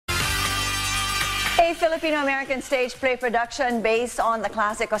A Filipino-American stage play production based on the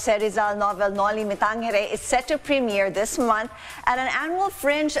classic José Rizal novel Noli Me Tangere is set to premiere this month at an annual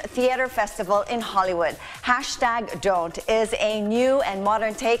Fringe Theater Festival in Hollywood. #Don't is a new and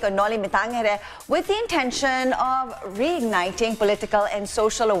modern take on Noli Me Tangere with the intention of reigniting political and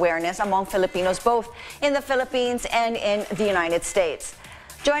social awareness among Filipinos both in the Philippines and in the United States.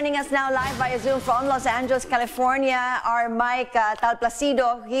 Joining us now live via Zoom from Los Angeles, California, are Mike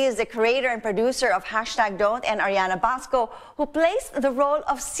Talplacido. He is the creator and producer of #Don't, and Arianna Basco, who plays the role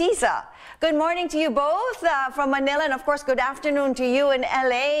of Caesar. Good morning to you both from Manila, and of course, good afternoon to you in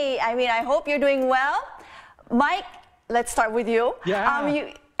LA. I hope you're doing well. Mike, let's start with you.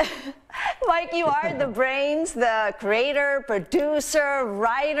 Yeah. Mike, you are the brains, the creator, producer,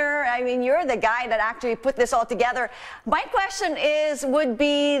 writer. You're the guy that actually put this all together. My question would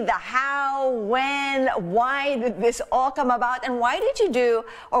be the how, when, why did this all come about, and why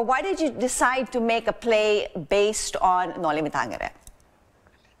did you decide to make a play based on Noli Me Tangere?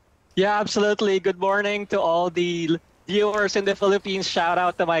 Yeah, absolutely. Good morning to all the viewers in the Philippines. Shout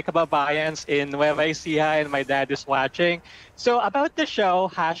out to my kababayans in Nueva Ecija, and my dad is watching. So about the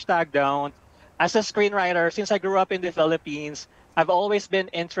show, #Don't, as a screenwriter, since I grew up in the Philippines, I've always been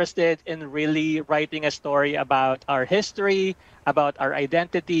interested in really writing a story about our history, about our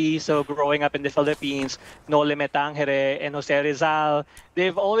identity. So growing up in the Philippines, Noli Me Tangere and José Rizal,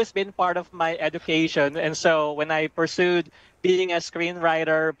 they've always been part of my education. And so when I pursued being a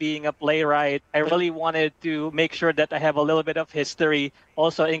screenwriter, being a playwright, I really wanted to make sure that I have a little bit of history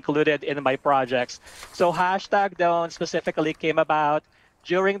also included in my projects. So #Don't specifically came about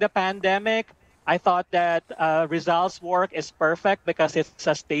during the pandemic. I thought that Rizal's work is perfect because it's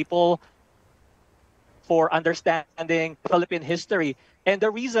a staple for understanding Philippine history. And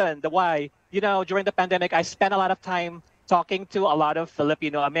the reason, the why, during the pandemic, I spent a lot of time talking to a lot of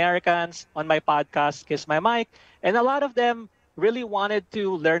Filipino Americans on my podcast, Kiss My Mic, and a lot of them really wanted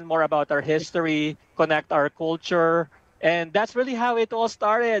to learn more about our history, connect our culture, and that's really how it all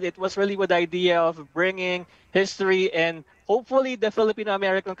started. It was really with the idea of bringing history, and hopefully the Filipino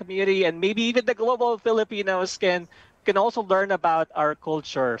American community and maybe even the global Filipinos can also learn about our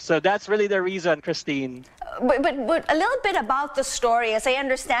culture. So that's really the reason, Christine. But a little bit about the story. As I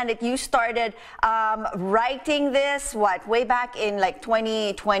understand it, you started writing this, way back in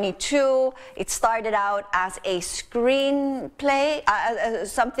 2022. It started out as a screenplay,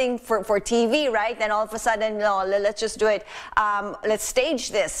 something for TV, right? Then all of a sudden, no, let's just do it. Let's stage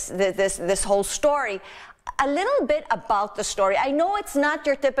this whole story. A little bit about the story. I know it's not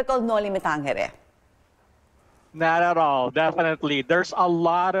your typical Noli Me Tangere. Not at all, definitely. There's a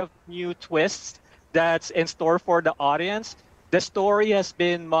lot of new twists that's in store for the audience. The story has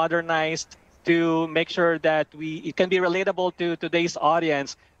been modernized to make sure that it can be relatable to today's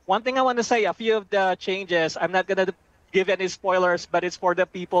audience. One thing I want to say, a few of the changes, I'm not going to give any spoilers, but it's for the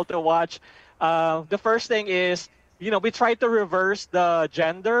people to watch. The first thing is, we tried to reverse the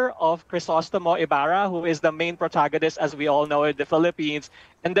gender of Cris Ibarra, who is the main protagonist, as we all know, in the Philippines,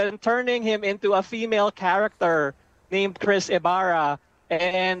 and then turning him into a female character named Cris Ibarra.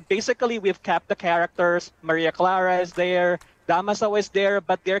 And basically, we've kept the characters. Maria Clara is there, Damaso is there,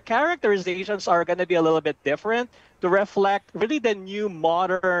 but their characterizations are going to be a little bit different to reflect really the new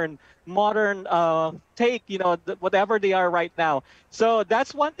modern take, whatever they are right now. So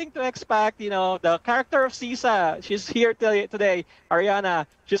that's one thing to expect. The character of Caesar, she's here today, Arianna.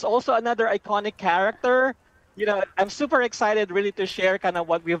 She's also another iconic character. I'm super excited really to share kind of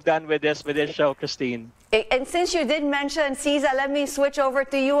what we've done with this show, Christine. And since you did mention Caesar, let me switch over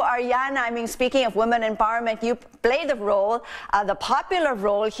to you, Arianna. Speaking of women empowerment, you play the role, the popular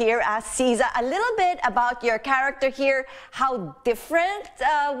role here as Caesar. A little bit about your character here. How different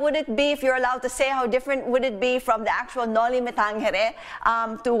would it be, if you're allowed to say, how different would it be from the actual Noli Me Tangere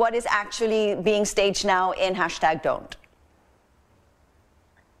to what is actually being staged now in #Don't?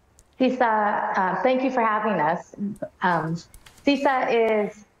 Cisa, thank you for having us. Cisa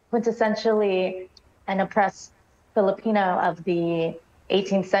is quintessentially an oppressed Filipino of the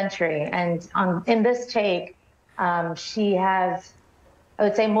 18th century. And in this take, she has, I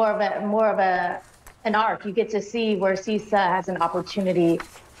would say, more of an arc. You get to see where Cisa has an opportunity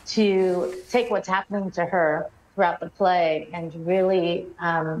to take what's happening to her throughout the play and really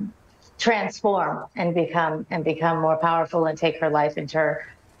transform and become more powerful and take her life into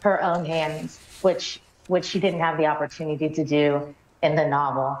her own hands, which she didn't have the opportunity to do in the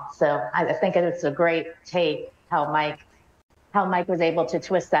novel. So I think it's a great take how Mike was able to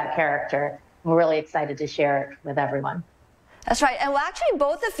twist that character. I'm really excited to share it with everyone. That's right. And well, actually,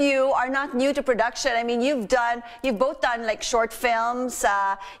 both of you are not new to production. I mean, you've both done like short films.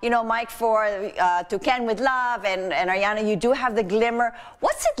 You know, Mike for To Ken with Love, and Arianna, you do have the glimmer.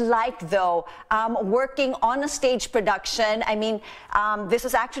 What's it like, though, working on a stage production? I mean, this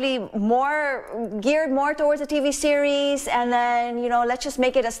was actually geared more towards a TV series, and then, you know, let's just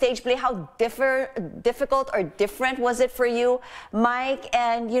make it a stage play. How difficult or different was it for you, Mike?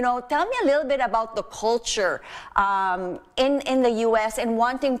 And, you know, tell me a little bit about the culture in the U.S. and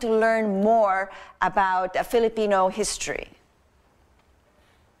wanting to learn more about Filipino history.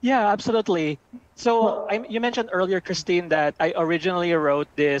 Yeah, absolutely. So you mentioned earlier, Christine, that I originally wrote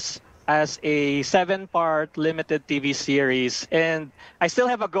this as a 7-part limited TV series, and I still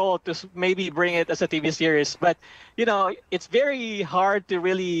have a goal to maybe bring it as a TV series. But you know, it's very hard to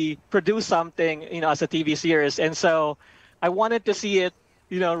really produce something, you know, as a TV series, and so I wanted to see it,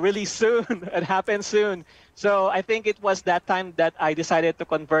 you know, really soon. It happened soon. So I think it was that time that I decided to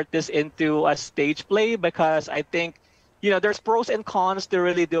convert this into a stage play, because I think, you know, there's pros and cons to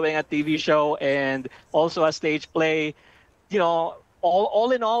really doing a TV show and also a stage play. You know,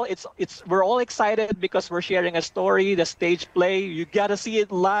 all in all, we're all excited because we're sharing a story. The stage play, you gotta see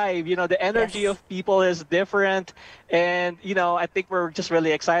it live. You know, the energy of people is different, and you know, I think we're just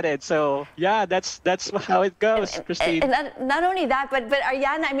really excited. So yeah, that's how it goes, Christine. And not only that, but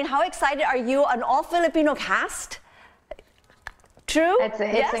Arianna, I mean, how excited are you? An all Filipino cast? True.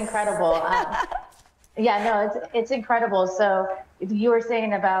 It's incredible. Yeah, no, it's incredible. So you were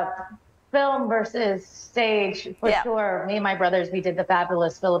saying about film versus stage, for sure. Me and my brothers, we did The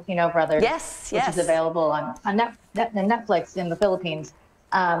Fabulous Filipino Brothers, which is available on Netflix in the Philippines.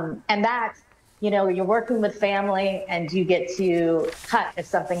 And that, you know, you're working with family and you get to cut if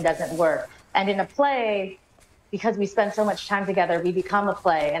something doesn't work. And in a play, because we spend so much time together, we become a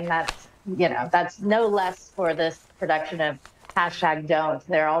play. And that's, you know, that's no less for this production of #Don't.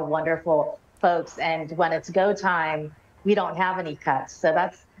 They're all wonderful folks. And when it's go time, we don't have any cuts. So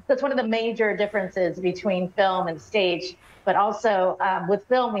that's one of the major differences between film and stage. But also with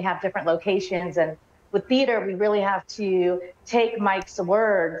film, we have different locations. And with theater, we really have to take Mike's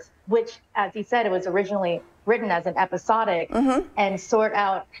words, which, as he said, it was originally written as an episodic, and sort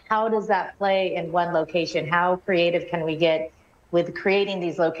out how does that play in one location? How creative can we get with creating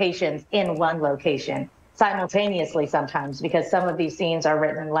these locations in one location simultaneously sometimes? Because some of these scenes are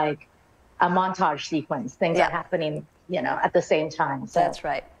written like a montage sequence. Things are happening, you know, at the same time. So that's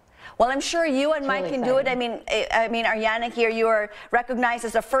right. Well, I'm sure you and Mike can do it. I mean, Arianna, here you are recognized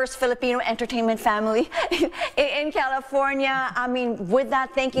as the first Filipino entertainment family in California. I mean, with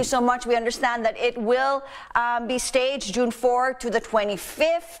that, thank you so much. We understand that it will be staged June 4 to the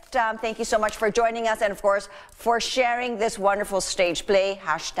 25th. Thank you so much for joining us, and of course, for sharing this wonderful stage play,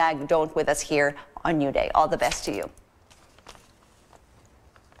 #Don't, with us here on New Day. All the best to you.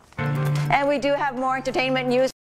 And we do have more entertainment news.